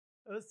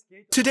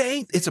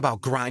Today, it's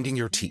about grinding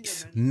your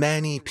teeth.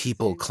 Many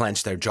people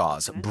clench their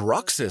jaws.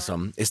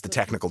 Bruxism is the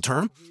technical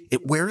term.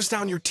 It wears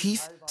down your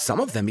teeth. Some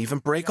of them even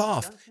break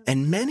off.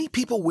 And many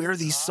people wear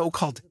these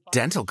so-called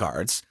dental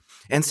guards.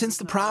 And since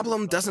the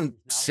problem doesn't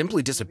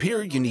simply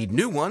disappear, you need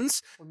new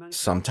ones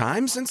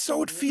sometimes, and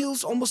so it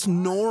feels almost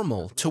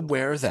normal to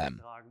wear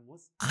them.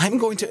 I'm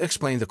going to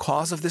explain the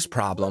cause of this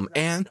problem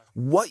and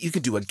what you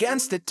can do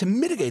against it to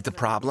mitigate the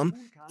problem,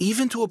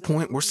 even to a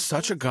point where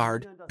such a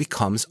guard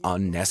becomes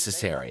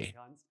unnecessary.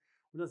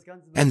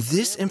 And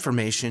this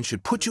information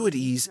should put you at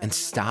ease and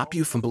stop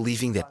you from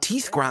believing that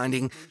teeth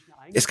grinding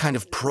is kind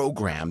of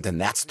programmed and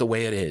that's the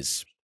way it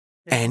is.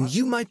 And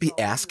you might be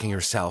asking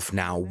yourself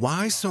now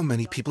why so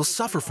many people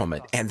suffer from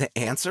it, and the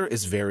answer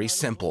is very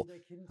simple.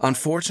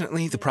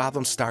 Unfortunately, the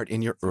problems start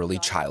in your early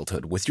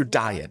childhood with your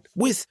diet,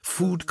 with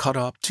food cut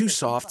up too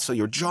soft so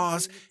your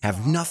jaws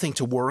have nothing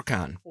to work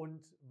on.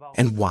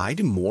 And why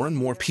do more and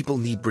more people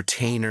need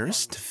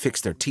retainers to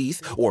fix their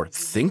teeth, or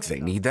think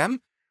they need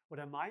them?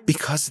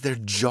 Because their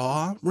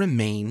jaw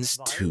remains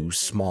too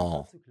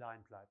small.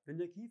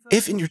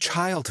 If in your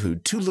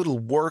childhood too little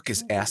work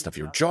is asked of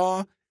your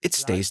jaw, it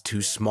stays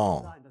too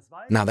small.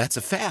 Now that's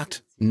a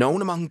fact,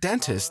 known among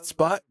dentists,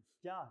 but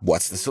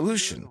what's the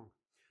solution?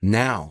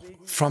 Now,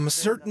 from a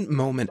certain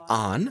moment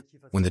on,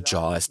 when the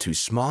jaw is too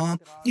small,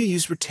 you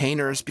use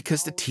retainers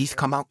because the teeth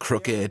come out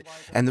crooked,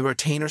 and the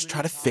retainers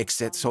try to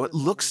fix it so it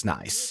looks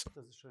nice.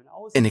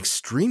 In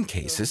extreme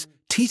cases,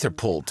 teeth are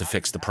pulled to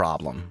fix the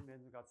problem.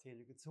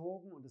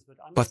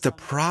 But the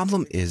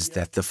problem is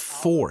that the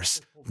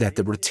force that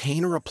the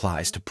retainer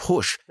applies to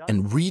push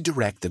and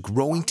redirect the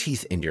growing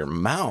teeth in your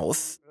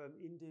mouth,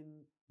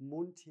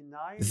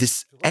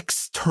 this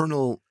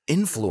external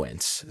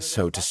influence,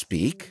 so to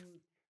speak,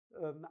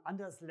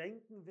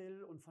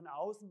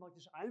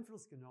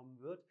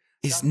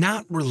 is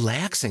not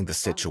relaxing the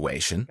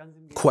situation.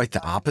 Quite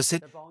the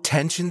opposite,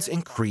 tensions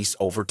increase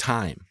over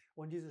time.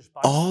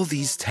 All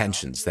these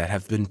tensions that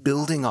have been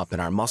building up in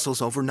our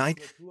muscles overnight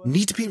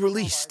need to be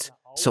released.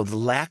 So the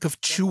lack of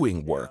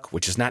chewing work,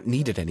 which is not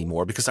needed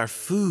anymore because our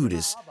food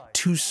is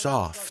too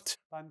soft.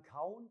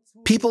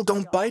 People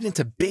don't bite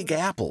into big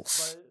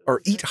apples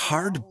or eat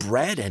hard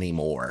bread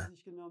anymore.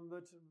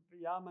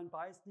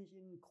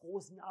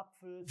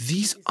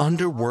 These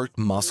underworked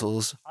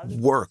muscles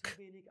work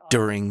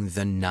during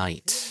the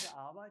night.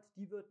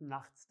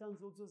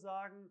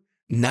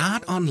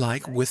 Not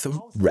unlike with a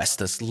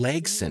restless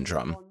leg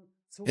syndrome,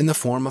 in the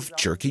form of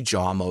jerky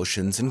jaw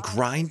motions and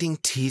grinding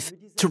teeth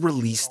to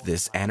release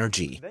this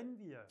energy.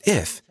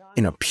 If,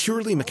 in a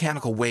purely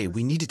mechanical way,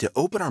 we needed to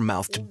open our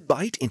mouth to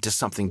bite into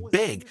something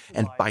big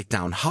and bite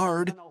down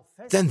hard,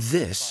 then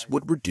this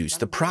would reduce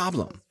the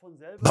problem.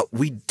 But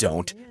we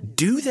don't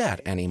do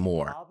that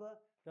anymore.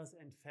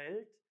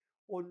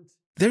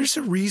 There's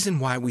a reason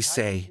why we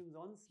say,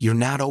 you're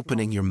not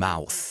opening your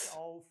mouth.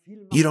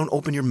 You don't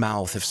open your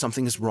mouth if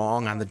something is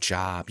wrong on the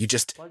job. You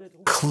just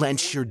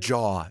clench your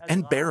jaw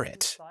and bear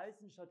it.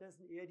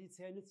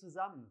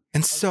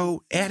 And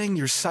so adding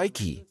your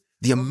psyche,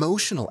 the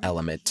emotional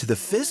element, to the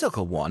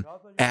physical one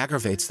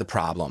aggravates the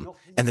problem.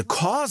 And the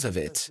cause of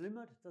it,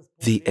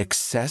 the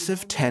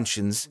excessive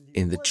tensions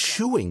in the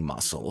chewing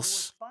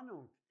muscles,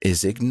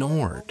 is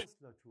ignored.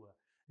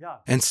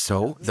 And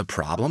so the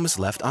problem is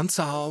left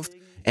unsolved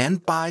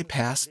and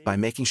bypassed by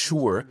making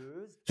sure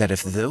that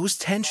if those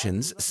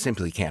tensions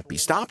simply can't be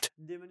stopped,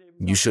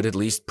 you should at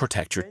least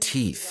protect your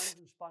teeth.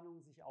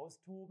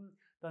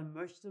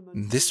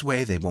 This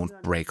way they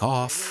won't break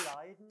off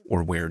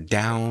or wear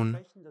down.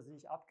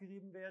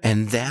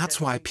 And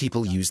that's why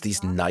people use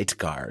these night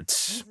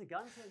guards.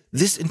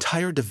 This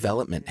entire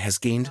development has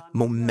gained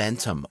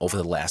momentum over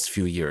the last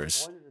few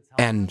years.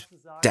 And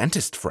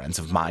dentist friends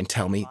of mine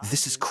tell me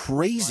this is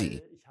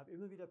crazy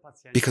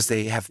because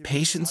they have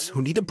patients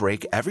who need a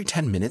break every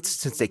 10 minutes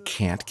since they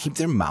can't keep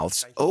their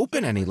mouths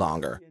open any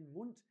longer.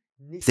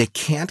 They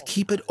can't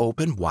keep it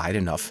open wide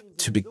enough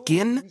to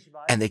begin,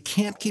 and they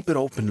can't keep it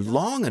open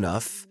long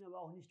enough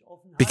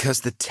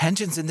because the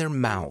tensions in their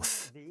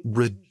mouth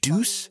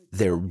reduce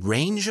their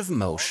range of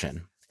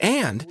motion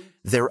and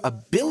their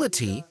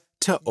ability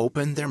to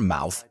open their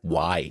mouth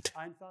wide.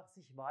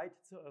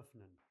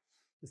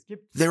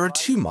 There are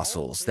two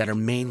muscles that are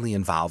mainly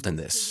involved in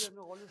this.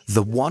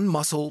 The one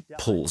muscle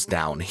pulls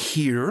down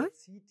here.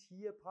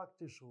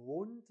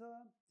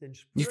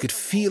 You could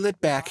feel it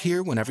back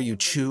here whenever you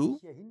chew.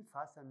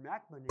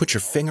 Put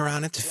your finger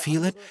on it to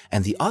feel it.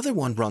 And the other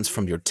one runs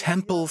from your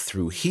temple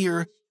through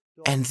here.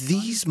 And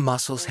these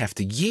muscles have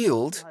to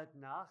yield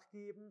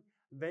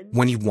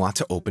when you want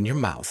to open your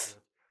mouth.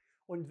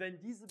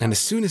 And as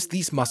soon as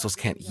these muscles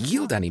can't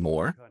yield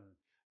anymore,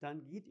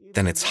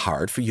 then it's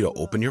hard for you to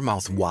open your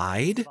mouth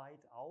wide,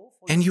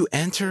 and you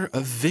enter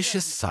a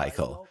vicious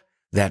cycle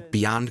that,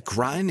 beyond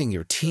grinding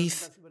your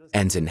teeth,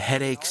 ends in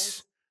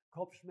headaches.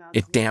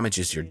 It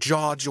damages your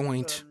jaw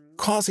joint,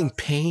 causing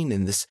pain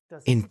in this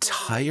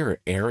entire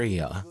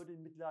area.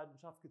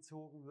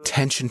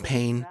 Tension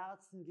pain,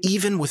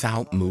 even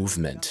without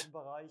movement.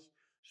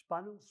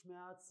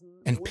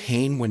 and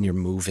pain when you're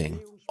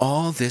moving.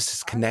 All this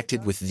is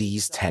connected with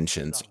these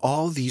tensions.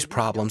 All these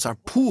problems are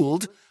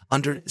pooled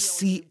under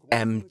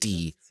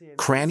CMD,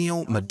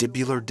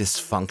 craniomandibular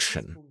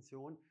dysfunction.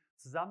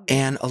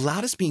 And a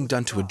lot is being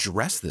done to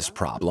address this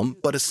problem,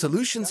 but a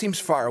solution seems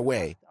far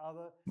away.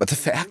 But the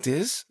fact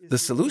is, the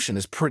solution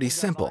is pretty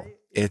simple.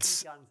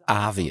 It's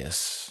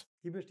obvious.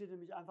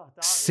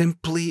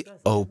 Simply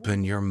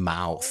open your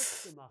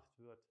mouth.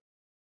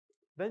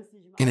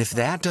 And if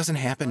that doesn't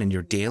happen in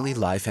your daily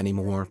life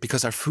anymore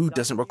because our food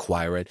doesn't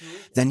require it,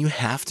 then you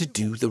have to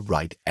do the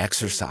right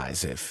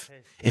exercise.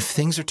 If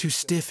things are too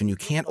stiff and you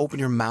can't open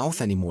your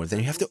mouth anymore, then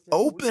you have to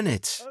open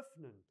it.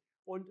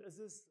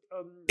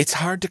 It's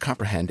hard to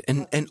comprehend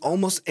and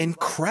almost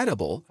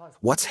incredible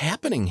what's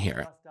happening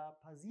here.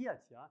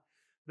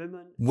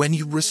 When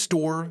you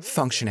restore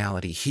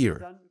functionality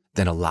here,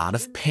 then a lot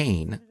of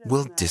pain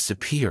will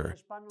disappear.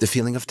 The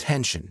feeling of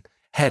tension,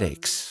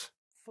 headaches,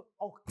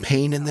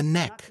 pain in the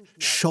neck,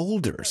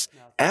 shoulders,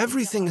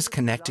 everything is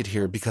connected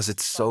here because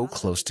it's so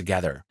close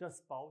together.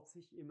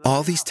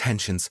 All these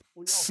tensions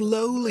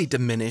slowly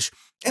diminish,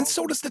 and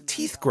so does the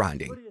teeth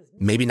grinding.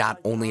 Maybe not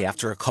only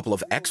after a couple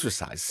of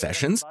exercise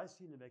sessions.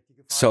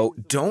 So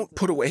don't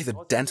put away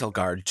the dental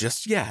guard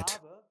just yet.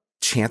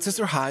 Chances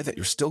are high that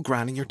you're still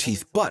grinding your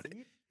teeth, but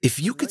if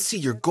you could see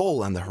your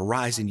goal on the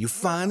horizon, you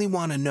finally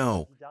want to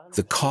know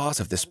the cause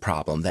of this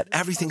problem, that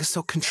everything is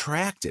so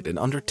contracted and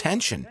under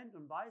tension.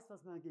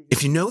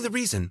 If you know the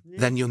reason,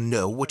 then you'll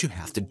know what you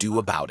have to do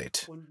about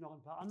it.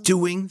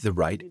 Doing the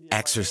right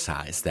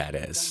exercise, that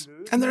is.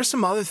 And there are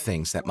some other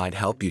things that might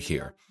help you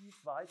here.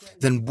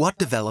 Then what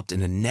developed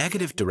in a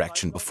negative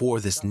direction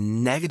before this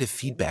negative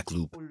feedback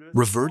loop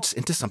reverts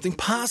into something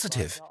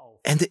positive,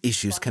 and the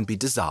issues can be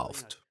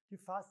dissolved.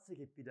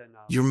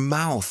 Your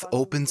mouth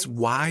opens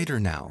wider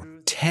now.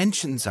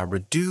 Tensions are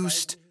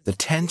reduced. The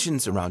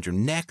tensions around your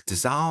neck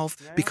dissolve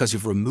because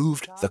you've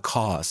removed the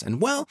cause.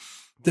 And well,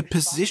 the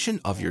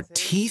position of your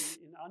teeth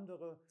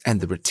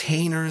and the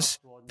retainers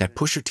that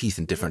push your teeth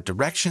in different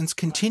directions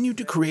continue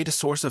to create a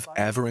source of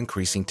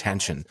ever-increasing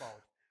tension.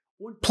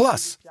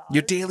 Plus,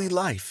 your daily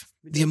life,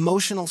 the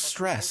emotional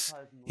stress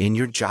in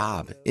your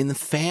job, in the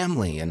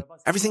family, and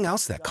everything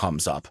else that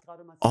comes up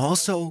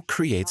also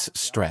creates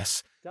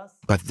stress.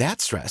 But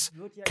that stress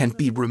can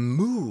be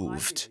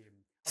removed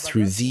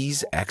through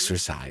these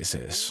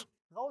exercises.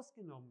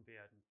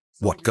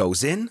 What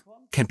goes in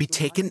can be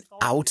taken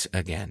out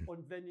again.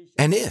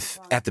 And if,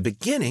 at the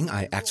beginning,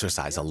 I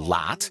exercise a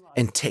lot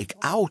and take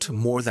out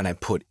more than I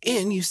put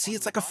in, you see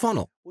it's like a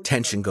funnel.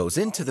 Tension goes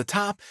into the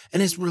top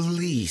and is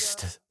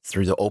released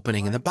through the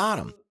opening in the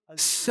bottom.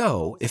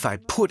 So, if I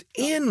put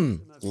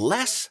in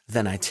less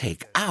than I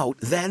take out,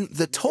 then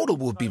the total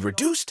will be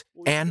reduced,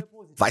 and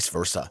vice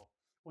versa.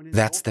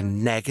 That's the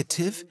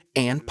negative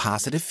and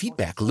positive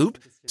feedback loop,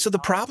 so the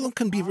problem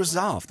can be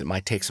resolved. It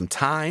might take some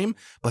time,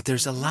 but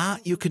there's a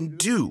lot you can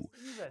do.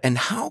 And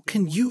how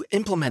can you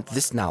implement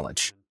this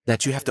knowledge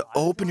that you have to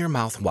open your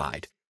mouth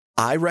wide?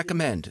 I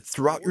recommend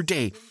throughout your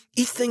day,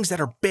 eat things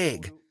that are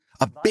big.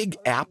 A big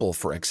apple,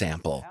 for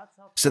example,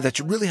 so that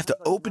you really have to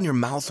open your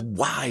mouth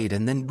wide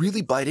and then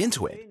really bite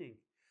into it.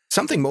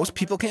 Something most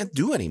people can't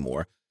do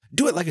anymore.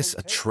 Do it like it's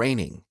a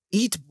training.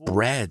 Eat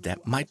bread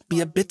that might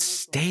be a bit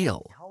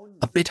stale,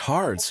 a bit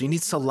hard, so you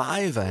need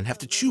saliva and have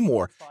to chew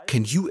more.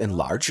 Can you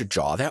enlarge your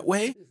jaw that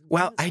way?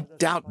 Well, I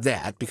doubt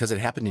that because it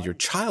happened in your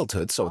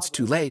childhood, so it's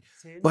too late.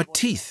 But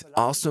teeth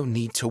also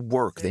need to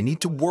work. They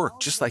need to work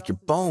just like your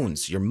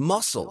bones, your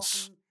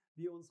muscles.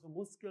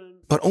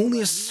 But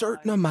only a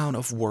certain amount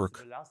of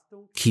work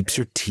keeps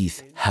your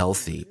teeth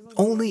healthy.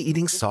 Only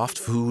eating soft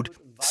food,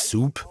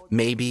 soup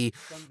maybe,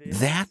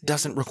 that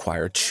doesn't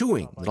require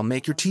chewing. It'll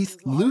make your teeth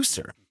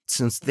looser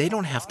since they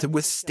don't have to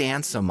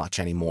withstand so much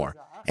anymore.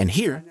 And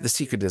here, the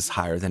secret is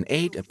higher than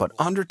 8, but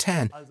under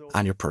 10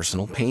 on your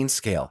personal pain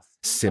scale,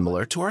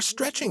 similar to our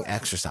stretching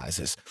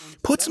exercises.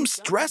 Put some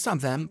stress on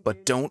them,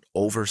 but don't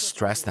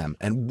overstress them,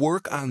 and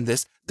work on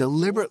this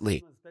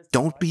deliberately.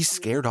 Don't be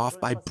scared off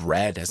by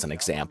bread, as an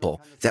example,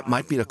 that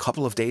might be a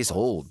couple of days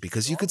old,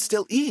 because you could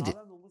still eat it.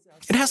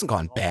 It hasn't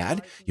gone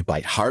bad. You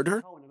bite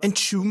harder and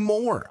chew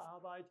more.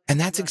 And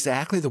that's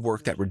exactly the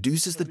work that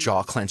reduces the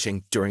jaw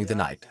clenching during the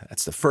night.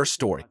 That's the first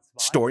story.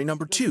 Story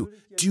number 2,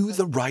 do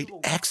the right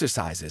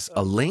exercises.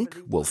 A link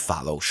will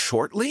follow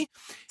shortly.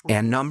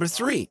 And number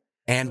 3,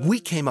 and we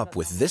came up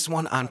with this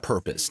one on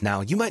purpose.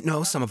 Now, you might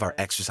know some of our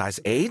exercise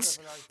aids.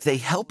 They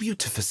help you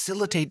to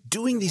facilitate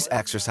doing these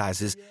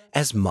exercises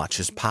as much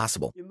as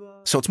possible.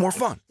 So it's more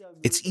fun.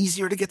 It's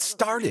easier to get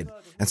started.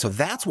 And so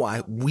that's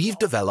why we've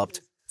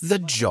developed the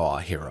Jaw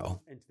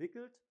Hero.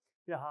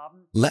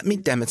 Let me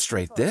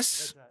demonstrate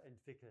this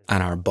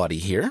on our buddy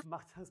here.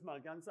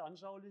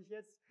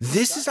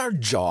 This is our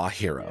Jaw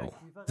Hero,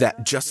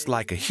 that just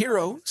like a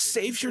hero,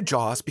 saves your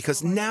jaws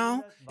because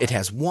now it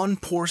has one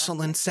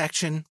porcelain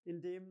section.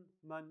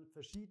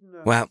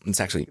 Well, it's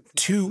actually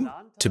 2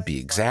 to be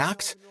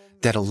exact.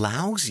 that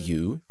allows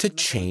you to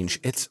change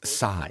its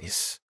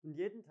size.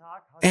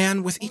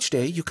 And with each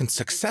day, you can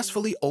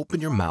successfully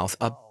open your mouth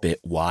a bit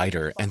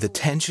wider, and the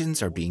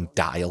tensions are being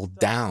dialed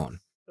down.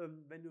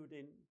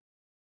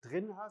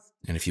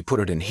 And if you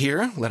put it in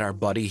here, let our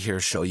buddy here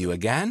show you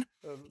again,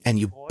 and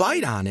you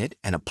bite on it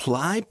and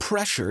apply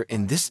pressure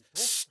in this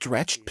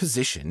stretched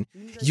position,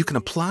 you can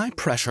apply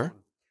pressure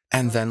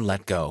and then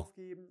let go.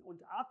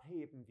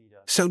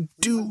 So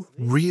do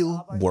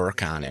real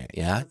work on it,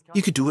 yeah?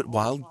 You could do it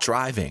while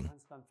driving,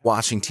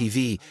 watching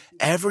TV,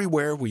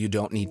 everywhere where you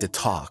don't need to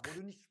talk.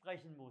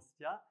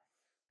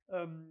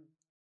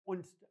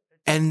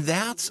 And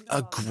that's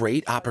a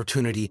great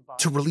opportunity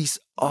to release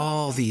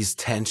all these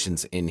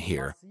tensions in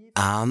here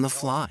on the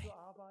fly.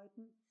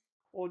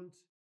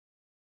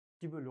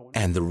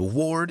 And the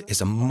reward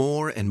is a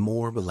more and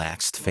more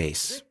relaxed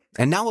face.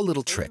 And now a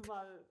little trick.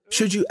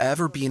 Should you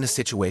ever be in a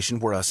situation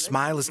where a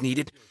smile is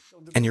needed,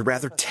 and you're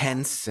rather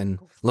tense and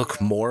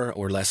look more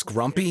or less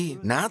grumpy,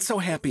 not so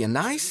happy and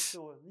nice,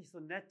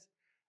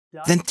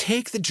 then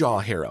take the jaw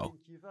hero,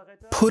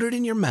 put it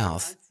in your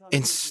mouth,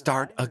 and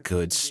start a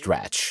good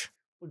stretch.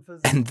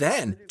 And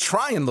then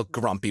try and look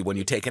grumpy when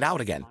you take it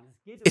out again.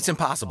 It's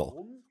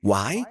impossible.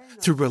 Why?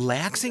 Through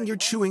relaxing your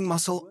chewing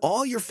muscle,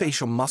 all your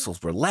facial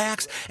muscles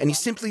relax, and you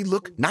simply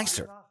look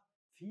nicer,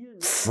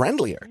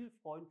 friendlier.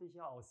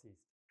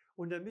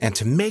 And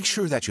to make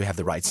sure that you have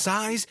the right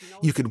size,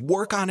 you could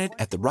work on it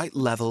at the right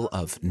level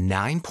of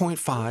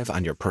 9.5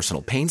 on your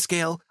personal pain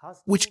scale,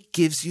 which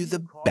gives you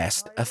the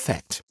best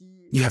effect.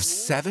 You have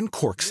 7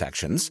 cork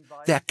sections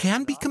that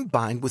can be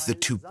combined with the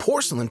 2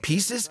 porcelain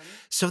pieces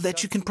so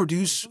that you can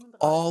produce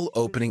all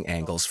opening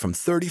angles from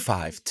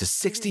 35 to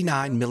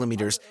 69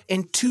 millimeters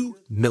in 2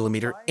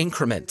 millimeter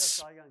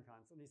increments.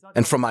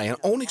 And from my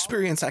own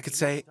experience, I could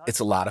say it's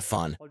a lot of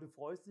fun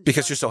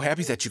because you're so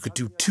happy that you could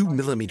do 2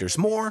 millimeters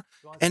more,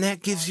 and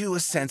that gives you a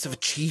sense of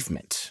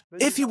achievement.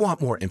 If you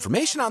want more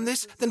information on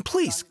this, then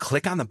please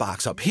click on the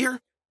box up here.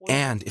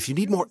 And if you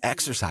need more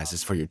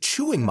exercises for your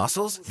chewing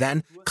muscles,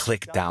 then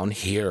click down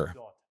here.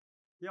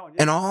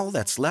 And all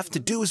that's left to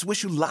do is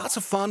wish you lots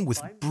of fun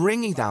with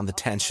bringing down the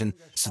tension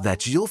so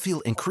that you'll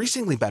feel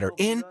increasingly better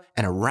in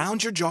and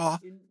around your jaw.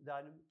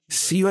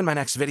 See you in my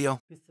next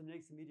video.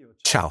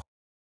 Ciao.